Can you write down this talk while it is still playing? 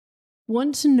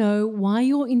Want to know why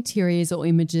your interiors or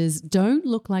images don't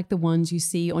look like the ones you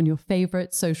see on your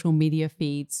favorite social media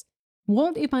feeds?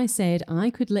 What if I said I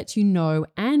could let you know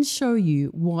and show you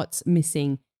what's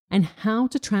missing and how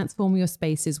to transform your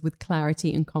spaces with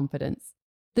clarity and confidence?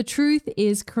 The truth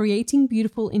is, creating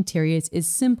beautiful interiors is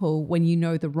simple when you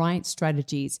know the right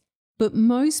strategies, but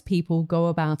most people go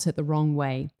about it the wrong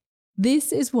way.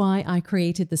 This is why I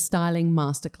created the Styling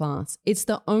Masterclass. It's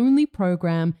the only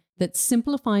program that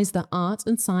simplifies the art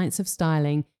and science of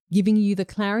styling, giving you the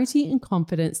clarity and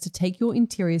confidence to take your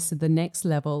interiors to the next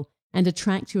level and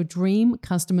attract your dream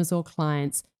customers or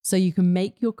clients so you can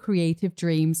make your creative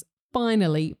dreams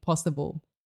finally possible.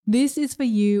 This is for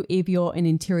you if you're an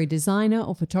interior designer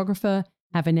or photographer,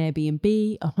 have an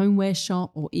Airbnb, a homeware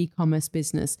shop, or e-commerce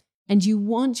business, and you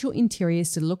want your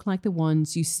interiors to look like the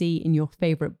ones you see in your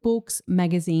favorite books,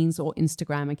 magazines, or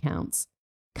Instagram accounts.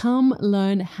 Come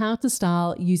learn how to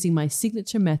style using my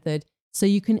signature method so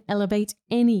you can elevate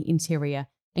any interior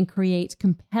and create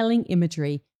compelling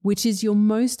imagery, which is your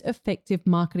most effective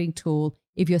marketing tool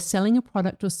if you're selling a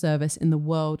product or service in the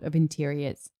world of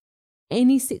interiors.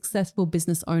 Any successful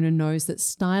business owner knows that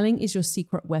styling is your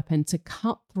secret weapon to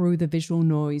cut through the visual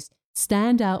noise,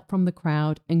 stand out from the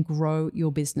crowd, and grow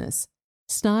your business.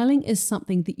 Styling is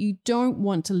something that you don't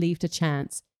want to leave to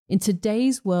chance. In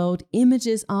today's world,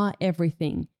 images are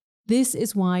everything. This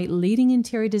is why leading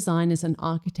interior designers and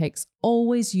architects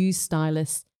always use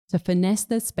stylists to finesse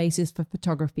their spaces for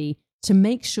photography to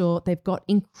make sure they've got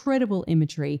incredible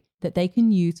imagery that they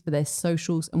can use for their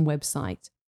socials and website.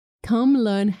 Come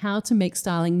learn how to make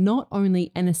styling not only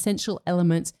an essential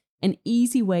element, an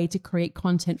easy way to create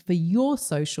content for your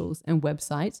socials and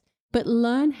websites, but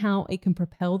learn how it can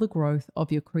propel the growth of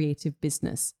your creative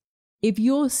business. If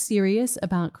you're serious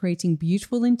about creating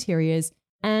beautiful interiors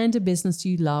and a business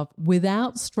you love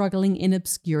without struggling in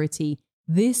obscurity,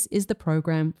 this is the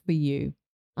program for you.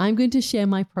 I'm going to share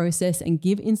my process and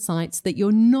give insights that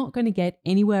you're not going to get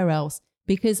anywhere else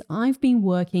because I've been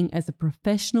working as a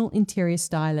professional interior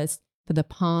stylist for the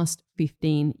past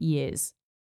 15 years.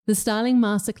 The Styling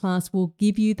Masterclass will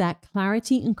give you that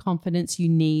clarity and confidence you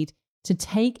need to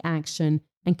take action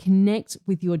and connect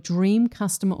with your dream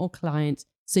customer or client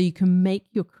so you can make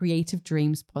your creative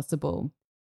dreams possible.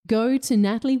 Go to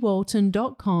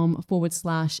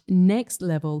nataliewalton.com/next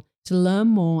level to learn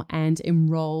more and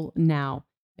enroll now.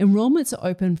 Enrollments are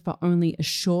open for only a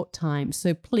short time,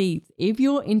 so please, if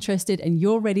you're interested and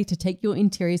you're ready to take your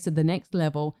interiors to the next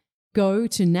level, go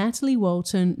to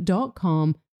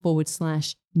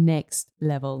nataliewalton.com/next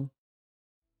level.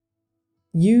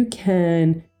 You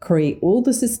can create all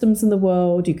the systems in the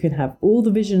world, you can have all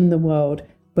the vision in the world,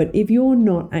 but if you're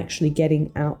not actually getting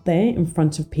out there in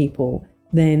front of people,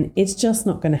 then it's just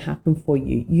not going to happen for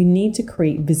you. You need to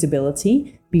create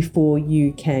visibility before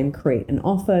you can create an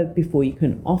offer, before you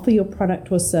can offer your product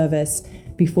or service,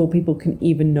 before people can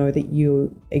even know that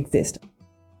you exist.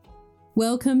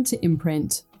 Welcome to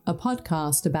Imprint, a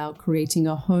podcast about creating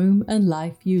a home and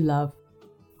life you love.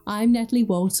 I'm Natalie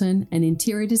Walton, an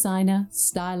interior designer,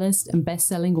 stylist, and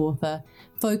best-selling author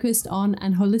focused on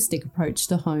an holistic approach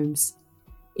to homes.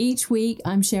 Each week,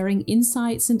 I'm sharing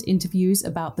insights and interviews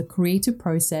about the creative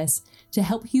process to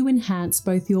help you enhance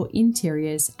both your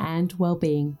interiors and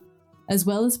well-being, as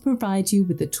well as provide you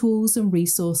with the tools and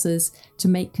resources to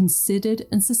make considered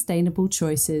and sustainable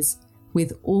choices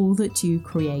with all that you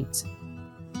create.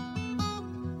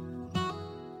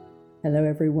 Hello,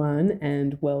 everyone,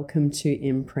 and welcome to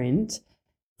Imprint.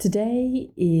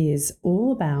 Today is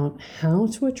all about how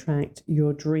to attract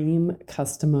your dream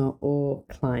customer or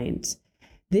client.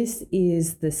 This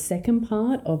is the second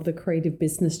part of the Creative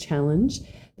Business Challenge.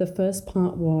 The first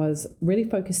part was really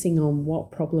focusing on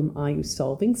what problem are you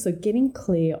solving, so getting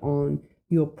clear on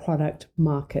your product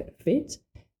market fit.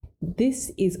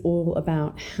 This is all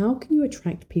about how can you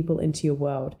attract people into your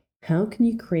world? How can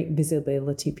you create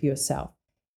visibility for yourself?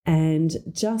 And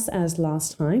just as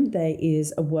last time, there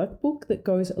is a workbook that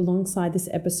goes alongside this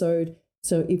episode.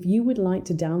 So if you would like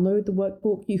to download the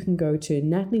workbook, you can go to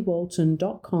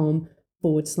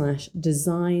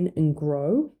nataliewalton.com/design and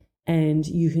grow, and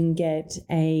you can get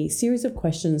a series of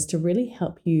questions to really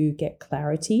help you get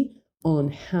clarity on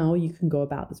how you can go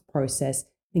about this process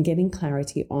and getting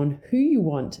clarity on who you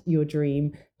want your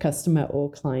dream customer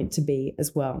or client to be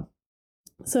as well.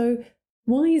 So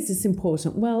why is this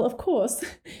important? Well, of course,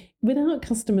 without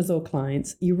customers or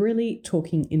clients, you're really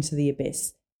talking into the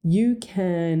abyss. You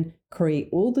can create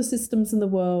all the systems in the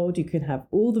world, you can have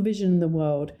all the vision in the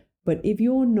world, but if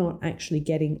you're not actually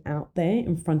getting out there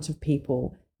in front of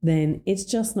people, then it's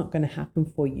just not going to happen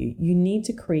for you. You need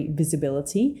to create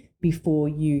visibility before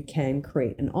you can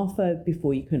create an offer,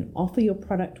 before you can offer your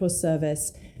product or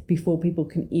service, before people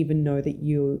can even know that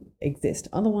you exist.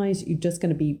 Otherwise, you're just going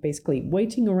to be basically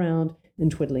waiting around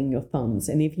and twiddling your thumbs.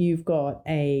 And if you've got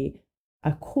a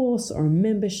course or a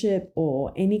membership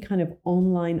or any kind of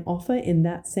online offer in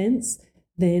that sense,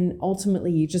 then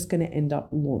ultimately you're just going to end up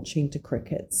launching to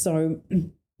crickets. So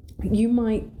you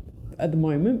might at the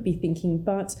moment be thinking,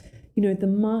 but the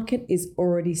market is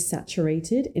already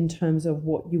saturated in terms of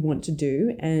what you want to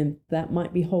do, and that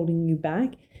might be holding you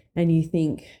back. And you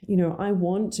think, I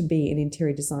want to be an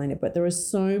interior designer, but there are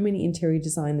so many interior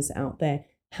designers out there.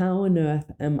 How on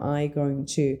earth am I going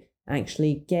to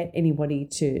actually get anybody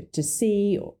to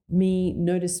see me,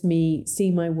 notice me, see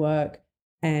my work,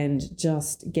 and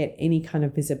just get any kind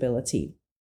of visibility?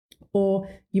 Or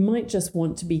you might just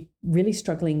want to be really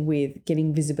struggling with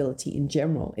getting visibility in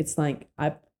general. It's like,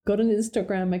 I've got an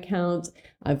Instagram account,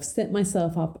 I've set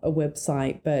myself up a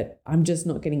website, but I'm just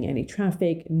not getting any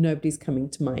traffic. Nobody's coming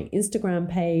to my Instagram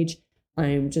page.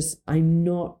 I'm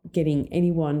not getting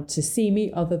anyone to see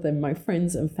me other than my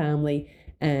friends and family.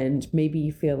 And maybe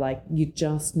you feel like you're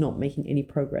just not making any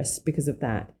progress because of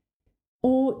that.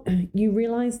 Or you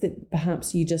realize that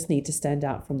perhaps you just need to stand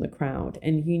out from the crowd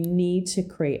and you need to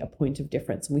create a point of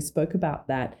difference. And we spoke about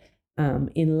that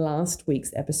in last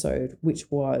week's episode,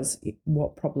 which was,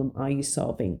 what problem are you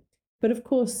solving? But of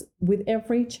course, with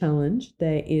every challenge,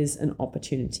 there is an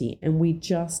opportunity, and we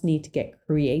just need to get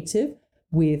creative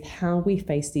with how we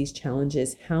face these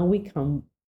challenges, how we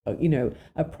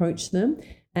approach them.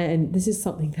 And this is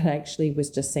something that I actually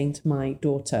was just saying to my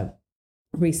daughter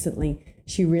recently.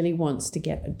 She really wants to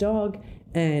get a dog,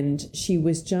 and she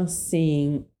was just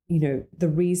seeing, the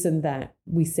reason that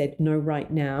we said no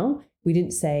right now. We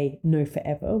didn't say no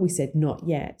forever. We said not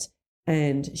yet.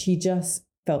 And she just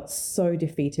felt so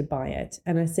defeated by it.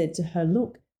 And I said to her,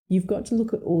 look, you've got to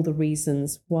look at all the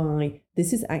reasons why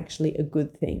this is actually a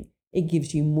good thing. It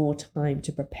gives you more time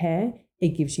to prepare. It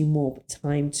gives you more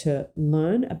time to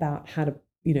learn about how to,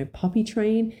 puppy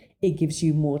train. It gives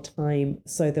you more time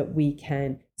so that we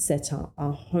can set up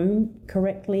our home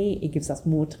correctly. It gives us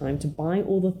more time to buy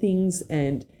all the things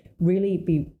and really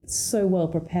be so well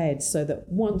prepared so that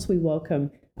once we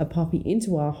welcome a puppy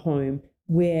into our home,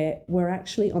 we're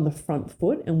actually on the front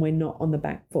foot and we're not on the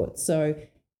back foot. So,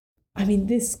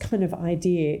 this kind of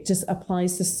idea just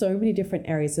applies to so many different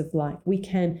areas of life. We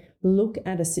can look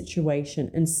at a situation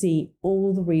and see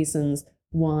all the reasons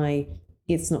why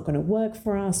it's not going to work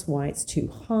for us, why it's too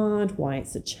hard, why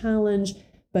it's a challenge.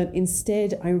 But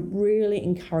instead, I really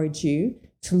encourage you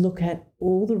to look at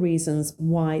all the reasons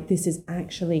why this is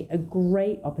actually a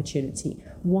great opportunity.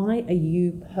 Why are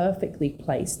you perfectly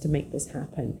placed to make this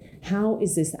happen? How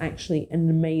is this actually an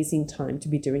amazing time to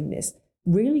be doing this?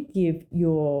 Really give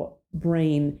your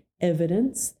brain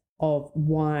evidence of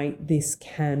why this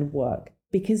can work,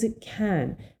 because it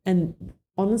can. And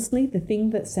honestly, the thing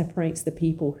that separates the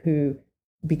people who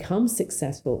become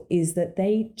successful is that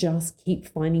they just keep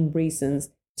finding reasons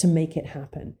to make it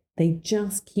happen. They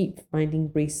just keep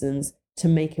finding reasons to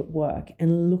make it work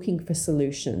and looking for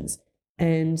solutions.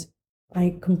 And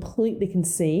I completely can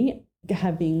see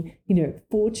having,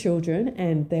 4 children,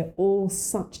 and they're all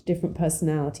such different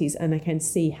personalities. And I can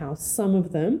see how some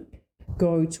of them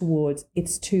go towards,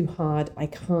 it's too hard, I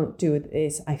can't do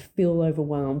this, I feel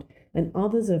overwhelmed. And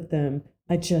others of them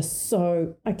are just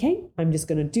so, okay, I'm just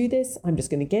going to do this. I'm just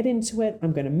going to get into it.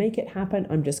 I'm going to make it happen.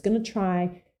 I'm just going to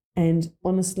try. And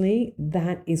honestly,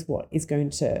 that is what is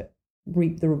going to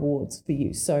reap the rewards for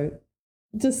you. So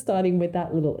just starting with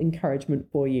that little encouragement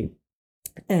for you.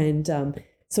 And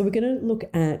so we're going to look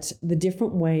at the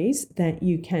different ways that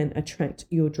you can attract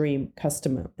your dream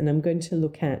customer. And I'm going to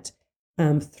look at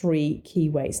 3 key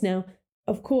ways. Now,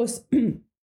 of course,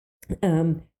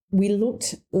 we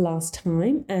looked last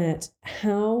time at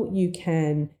how you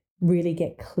can really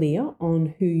get clear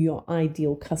on who your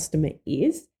ideal customer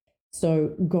is.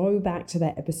 So go back to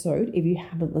that episode. If you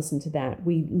haven't listened to that,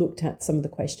 we looked at some of the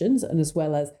questions, and as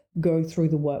well as go through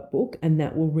the workbook, and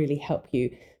that will really help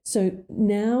you. So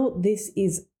now this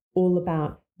is all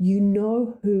about,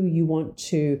 who you want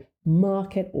to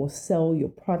market or sell your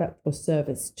product or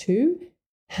service to.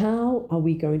 How are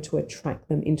we going to attract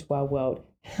them into our world?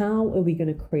 How are we going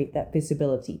to create that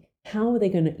visibility? How are they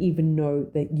going to even know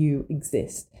that you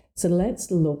exist? So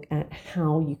let's look at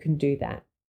how you can do that.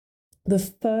 The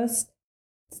first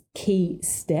key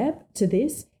step to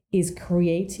this is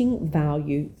creating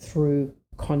value through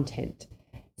content.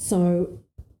 So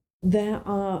there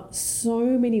are so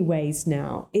many ways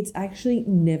now. It's actually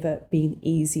never been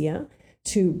easier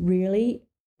to really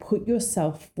put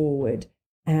yourself forward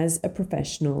as a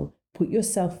professional, put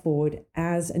yourself forward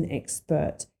as an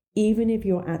expert, even if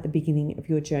you're at the beginning of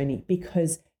your journey,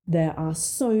 because there are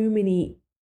so many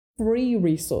free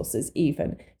resources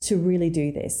even to really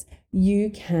do this. You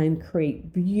can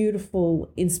create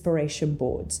beautiful inspiration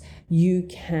boards. You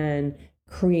can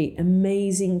create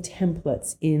amazing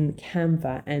templates in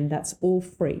Canva, and that's all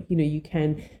free. You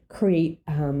can create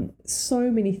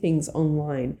so many things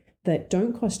online that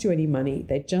don't cost you any money.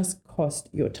 They just cost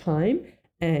your time,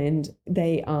 and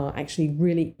they are actually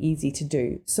really easy to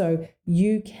do. So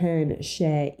you can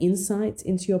share insights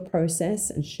into your process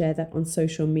and share that on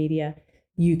social media.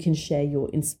 You can share your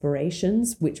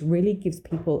inspirations, which really gives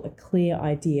people a clear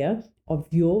idea of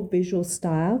your visual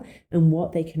style and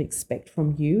what they can expect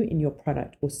from you in your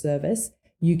product or service.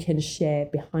 You can share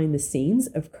behind the scenes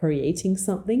of creating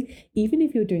something, even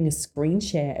if you're doing a screen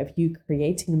share of you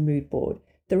creating a mood board.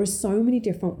 There are so many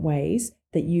different ways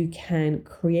that you can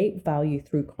create value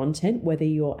through content, whether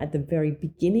you're at the very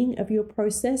beginning of your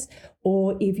process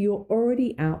or if you're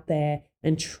already out there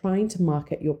and trying to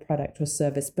market your product or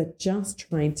service, but just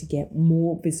trying to get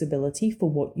more visibility for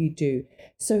what you do.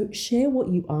 So share what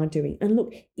you are doing. And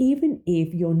look, even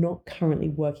if you're not currently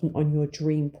working on your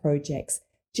dream projects,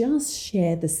 just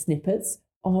share the snippets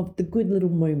of the good little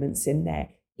moments in there.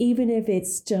 Even if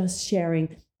it's just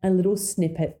sharing a little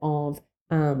snippet of,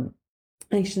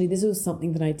 actually, this was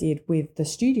something that I did with the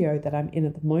studio that I'm in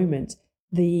at the moment.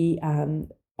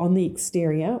 On the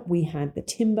exterior, we had the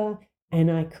timber, and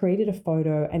I created a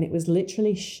photo, and it was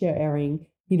literally sharing,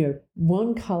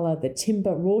 one color, the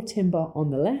timber, raw timber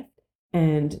on the left,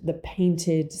 and the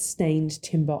painted, stained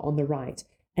timber on the right.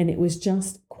 And it was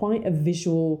just quite a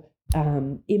visual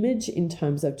image in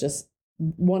terms of just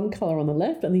one color on the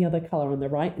left and the other color on the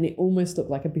right, and it almost looked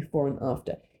like a before and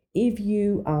after. If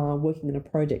you are working on a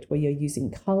project where you're using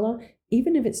color,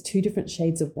 even if it's two different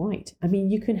shades of white,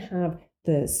 you can have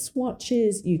the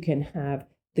swatches, you can have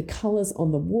the colors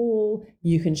on the wall,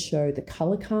 you can show the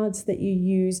color cards that you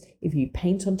use. If you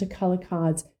paint onto color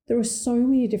cards, there are so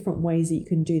many different ways that you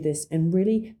can do this and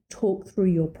really talk through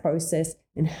your process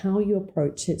and how you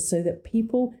approach it so that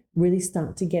people really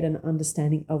start to get an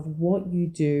understanding of what you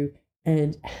do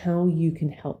and how you can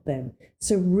help them.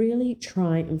 So really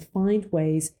try and find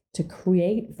ways to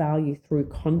create value through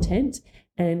content,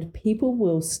 and people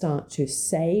will start to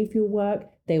save your work.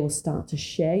 They will start to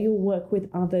share your work with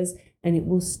others, and it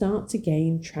will start to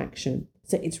gain traction.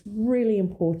 So it's really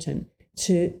important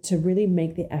to really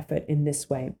make the effort in this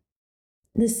way.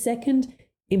 The second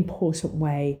important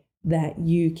way that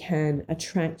you can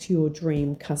attract your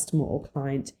dream customer or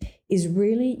client is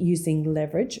really using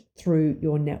leverage through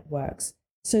your networks.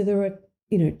 So there are,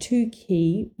 two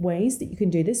key ways that you can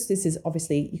do this. This is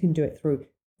obviously, you can do it through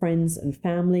friends and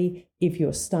family. If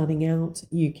you're starting out,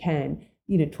 you can,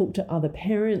 talk to other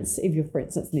parents. If you're, for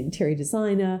instance, an interior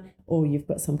designer or you've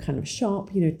got some kind of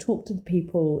shop, talk to the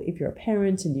people. If you're a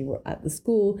parent and you were at the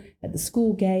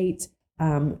school gate,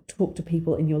 talk to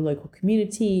people in your local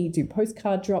community, do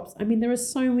postcard drops. There are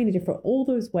so many different, all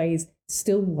those ways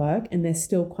still work and they're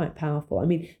still quite powerful.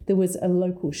 There was a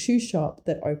local shoe shop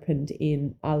that opened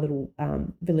in our little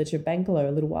village of Bangalore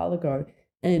a little while ago,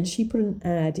 and she put an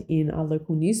ad in our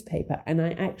local newspaper, and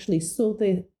I actually saw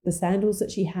the sandals that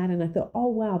she had, and I thought, oh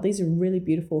wow, these are really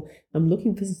beautiful. I'm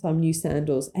looking for some new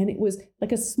sandals. And it was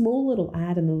like a small little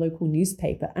ad in the local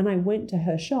newspaper, and I went to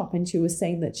her shop, and she was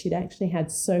saying that she'd actually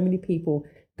had so many people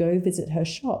go visit her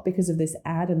shop because of this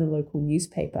ad in the local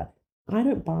newspaper. I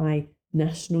don't buy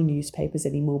national newspapers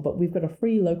anymore, but we've got a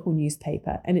free local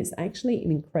newspaper, and it's actually an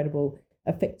incredible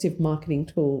effective marketing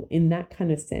tool in that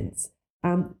kind of sense.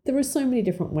 There are so many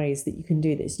different ways that you can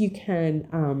do this. You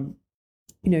can,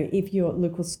 if your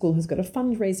local school has got a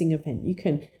fundraising event, you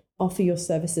can offer your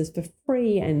services for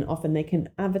free, and often they can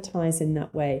advertise in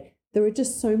that way. There are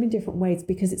just so many different ways,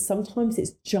 because sometimes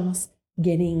it's just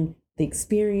getting the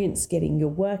experience, getting your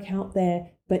work out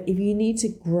there. But if you need to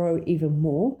grow even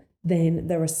more, then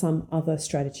there are some other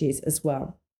strategies as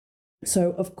well.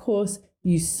 So of course,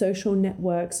 use social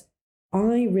networks.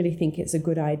 I really think it's a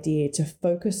good idea to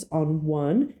focus on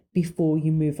one before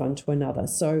you move on to another.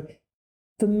 So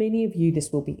for many of you,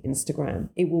 this will be Instagram.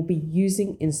 It will be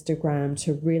using Instagram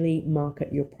to really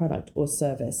market your product or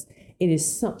service. It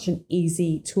is such an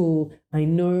easy tool. I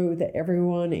know that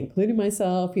everyone, including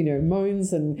myself,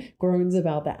 moans and groans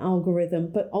about the algorithm,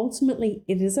 but ultimately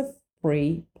it is a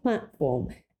free platform,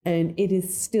 and it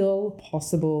is still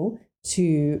possible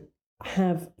to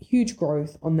have huge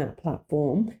growth on that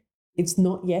platform. It's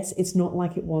not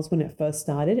like it was when it first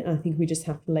started, and I think we just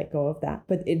have to let go of that,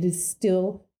 but it is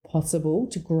still possible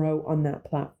to grow on that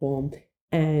platform.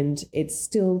 and it's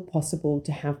still possible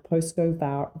to have posts go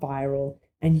viral.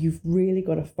 And you've really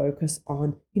got to focus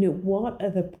on, what are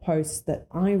the posts that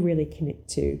I really connect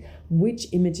to? Which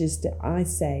images do I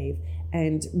save?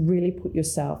 And really put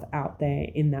yourself out there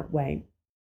in that way.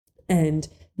 And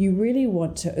you really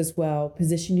want to as well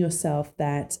position yourself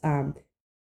that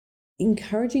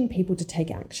encouraging people to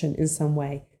take action in some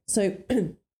way. So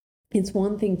it's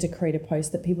one thing to create a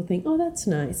post that people think, oh, that's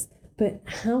nice, but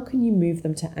how can you move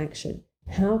them to action?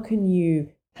 How can you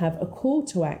have a call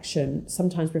to action,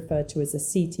 sometimes referred to as a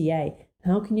CTA?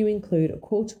 How can you include a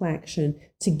call to action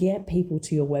to get people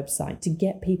to your website, to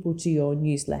get people to your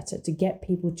newsletter, to get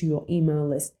people to your email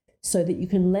list, so that you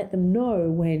can let them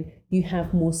know when you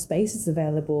have more spaces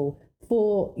available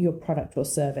for your product or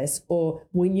service, or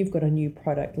when you've got a new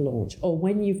product launch, or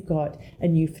when you've got a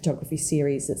new photography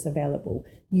series that's available.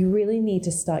 You really need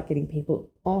to start getting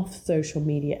people off social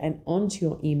media and onto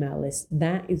your email list.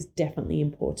 That is definitely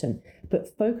important.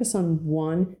 But focus on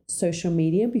one social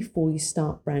media before you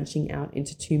start branching out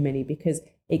into too many, because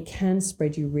it can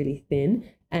spread you really thin.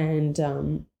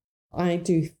 And I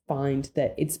do find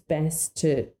that it's best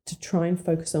to try and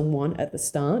focus on one at the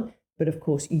start. But of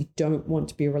course, you don't want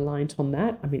to be reliant on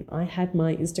that. I mean, I had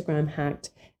my Instagram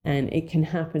hacked, and it can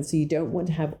happen. So you don't want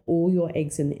to have all your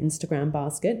eggs in the Instagram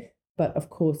basket. But of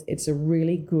course, it's a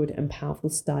really good and powerful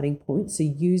starting point. So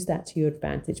use that to your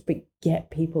advantage, but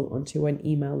get people onto an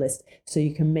email list so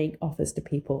you can make offers to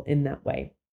people in that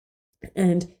way.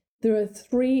 And there are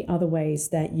 3 other ways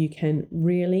that you can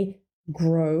really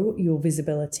grow your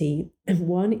visibility. And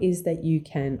one is that you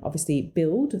can obviously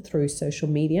build through social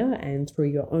media and through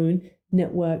your own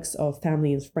networks of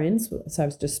family and friends. So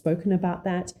I've just spoken about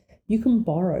that. You can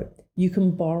borrow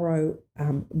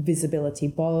visibility,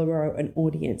 borrow an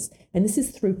audience. And this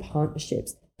is through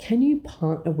partnerships. Can you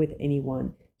partner with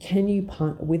anyone? Can you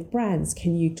partner with brands?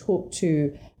 Can you talk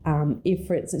to, if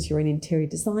for instance, you're an interior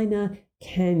designer,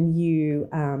 can you,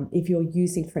 if you're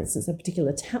using, for instance, a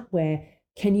particular tapware,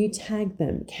 can you tag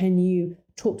them? Can you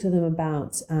talk to them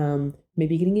about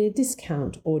maybe getting a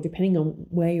discount, or depending on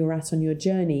where you're at on your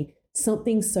journey,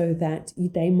 something so that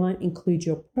they might include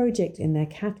your project in their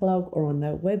catalog or on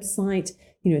their website.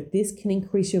 This can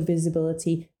increase your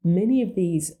visibility. Many of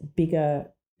these bigger,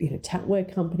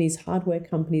 tapware companies, hardware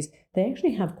companies, they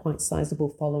actually have quite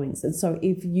sizable followings. And so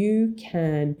if you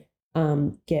can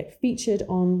get featured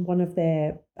on one of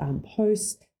their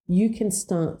posts, you can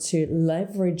start to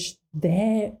leverage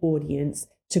their audience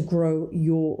to grow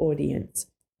your audience.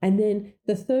 And then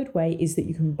the third way is that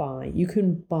you can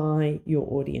buy your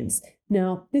audience.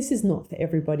 Now, this is not for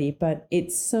everybody, but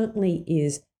it certainly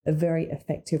is a very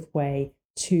effective way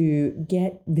to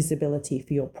get visibility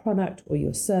for your product or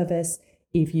your service.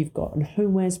 If you've got a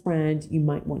homewares brand, you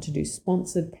might want to do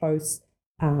sponsored posts.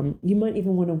 You might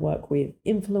even want to work with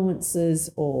influencers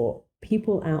or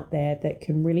people out there that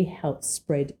can really help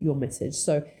spread your message.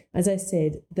 So as I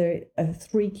said, there are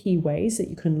 3 key ways that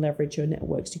you can leverage your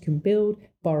networks. You can build,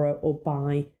 borrow, or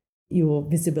buy your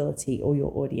visibility or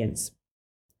your audience.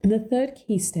 And the third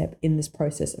key step in this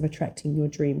process of attracting your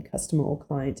dream customer or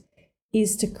client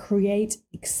is to create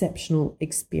exceptional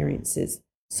experiences.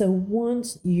 So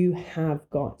once you have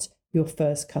got your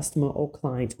first customer or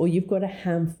client, or you've got a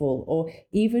handful, or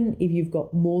even if you've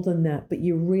got more than that, but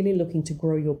you're really looking to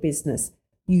grow your business,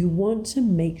 you want to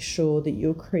make sure that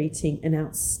you're creating an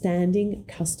outstanding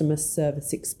customer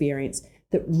service experience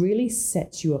that really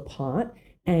sets you apart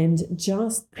and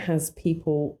just has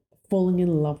people falling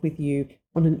in love with you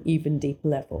on an even deeper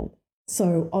level.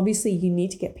 So obviously you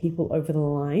need to get people over the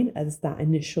line as that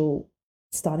initial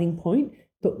starting point.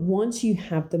 But once you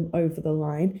have them over the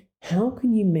line, how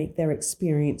can you make their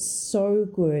experience so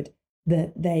good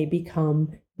that they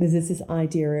become, there's this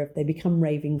idea of they become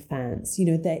raving fans,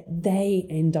 that they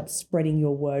end up spreading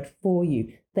your word for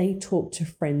you. They talk to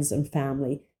friends and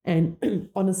family. And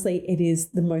honestly, it is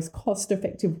the most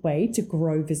cost-effective way to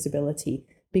grow visibility,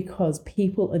 because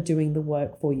people are doing the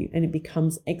work for you, and it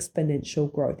becomes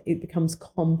exponential growth. It becomes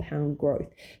compound growth.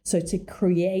 So to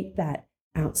create that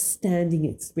outstanding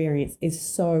experience is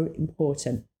so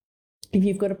important. If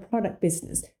you've got a product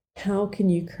business, how can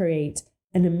you create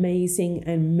an amazing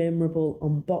and memorable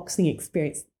unboxing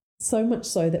experience? So much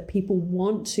so that people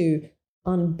want to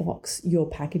unbox your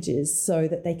packages so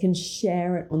that they can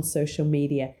share it on social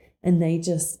media, and they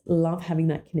just love having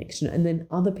that connection. And then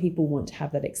other people want to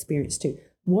have that experience too.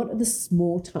 What are the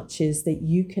small touches that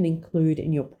you can include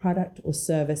in your product or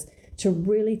service to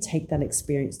really take that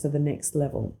experience to the next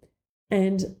level?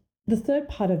 And the third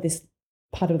part of this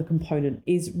part of the component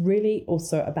is really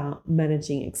also about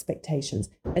managing expectations,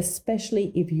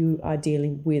 especially if you are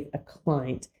dealing with a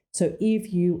client. So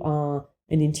if you are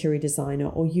an interior designer,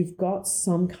 or you've got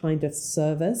some kind of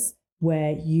service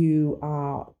where you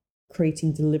are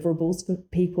creating deliverables for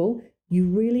people, you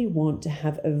really want to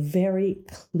have a very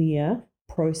clear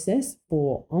process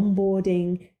for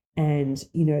onboarding and,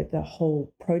 the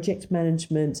whole project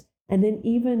management, and then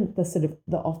even the sort of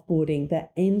the offboarding, the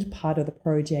end part of the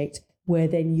project, where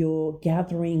then you're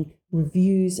gathering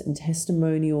reviews and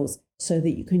testimonials so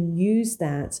that you can use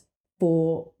that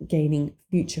for gaining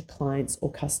future clients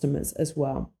or customers as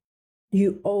well.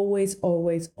 You always,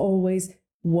 always, always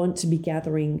want to be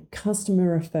gathering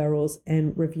customer referrals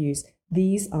and reviews.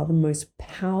 These are the most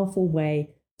powerful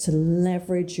way to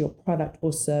leverage your product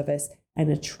or service and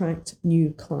attract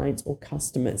new clients or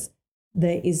customers.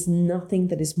 There is nothing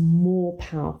that is more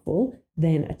powerful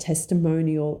than a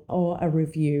testimonial or a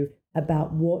review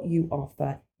about what you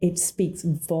offer. It speaks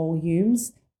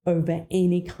volumes over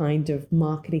any kind of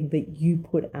marketing that you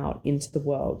put out into the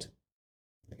world.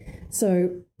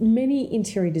 So many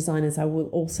interior designers, I will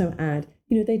also add,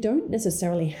 they don't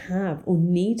necessarily have or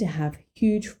need to have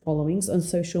huge followings on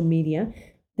social media.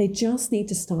 They just need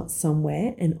to start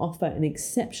somewhere and offer an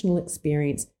exceptional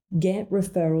experience, get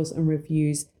referrals and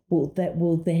reviews that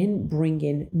will then bring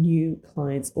in new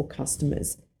clients or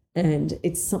customers. And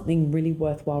it's something really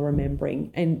worthwhile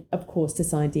remembering. And of course,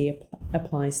 this idea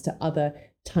applies to other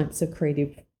types of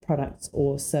creative products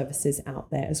or services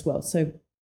out there as well. So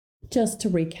just to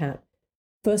recap,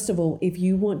 first of all, if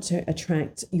you want to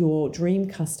attract your dream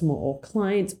customer or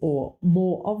client or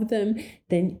more of them,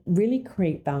 then really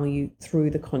create value through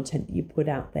the content that you put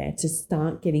out there to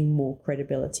start getting more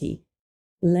credibility.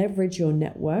 Leverage your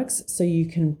networks so you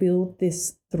can build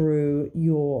this through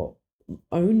your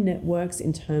own networks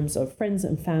in terms of friends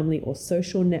and family or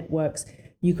social networks.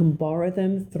 You can borrow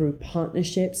them through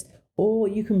partnerships, or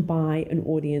you can buy an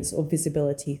audience or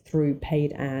visibility through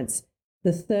paid ads.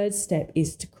 The third step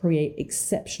is to create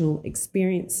exceptional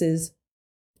experiences.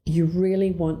 You really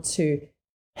want to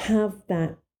have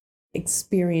that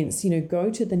experience, go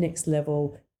to the next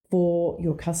level for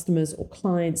your customers or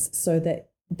clients so that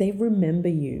they remember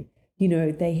you.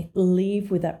 They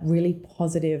leave with that really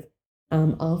positive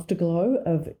afterglow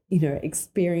of,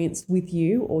 experience with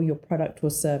you or your product or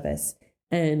service,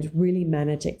 and really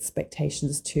manage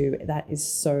expectations too. That is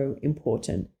so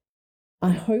important.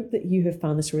 I hope that you have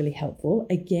found this really helpful.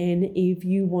 Again, if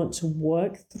you want to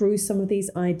work through some of these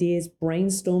ideas,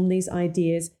 brainstorm these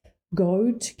ideas,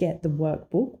 go to get the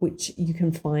workbook, which you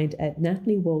can find at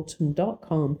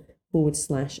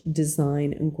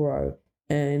nataliewalton.com/design and grow.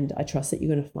 And I trust that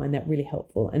you're going to find that really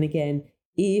helpful. And again,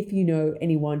 if you know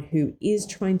anyone who is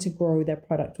trying to grow their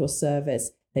product or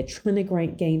service, they're trying to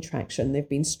gain traction, they've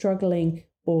been struggling,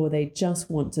 or they just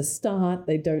want to start,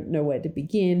 they don't know where to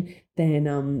begin,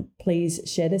 then please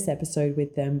share this episode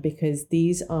with them, because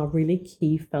these are really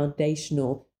key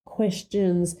foundational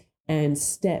questions and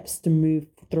steps to move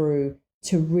through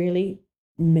to really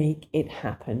make it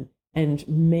happen and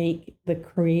make the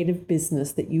creative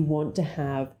business that you want to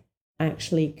have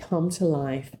actually come to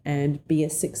life and be a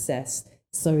success,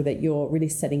 so that you're really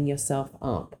setting yourself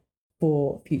up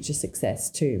for future success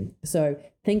too. So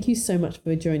thank you so much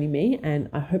for joining me, and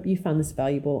I hope you found this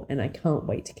valuable, and I can't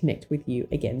wait to connect with you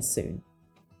again soon.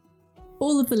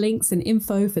 All of the links and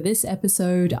info for this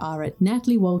episode are at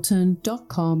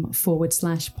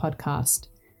nataliewalton.com/podcast.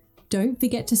 Don't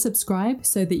forget to subscribe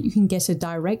so that you can get a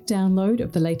direct download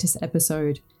of the latest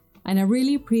episode. And I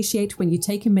really appreciate when you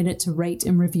take a minute to rate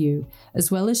and review,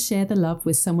 as well as share the love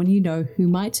with someone you know who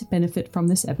might benefit from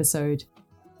this episode,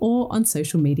 or on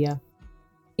social media.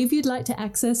 If you'd like to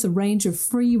access a range of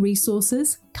free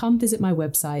resources, come visit my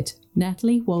website,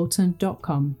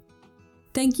 nataliewalton.com.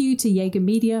 Thank you to Jaeger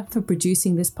Media for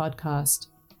producing this podcast.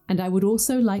 And I would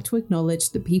also like to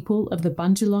acknowledge the people of the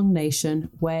Bundjalung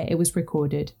Nation where it was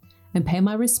recorded, and pay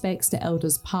my respects to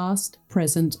elders past,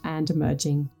 present, and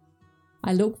emerging.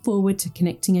 I look forward to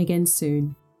connecting again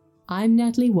soon. I'm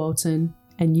Natalie Walton,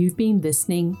 and you've been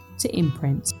listening to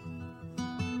Imprint.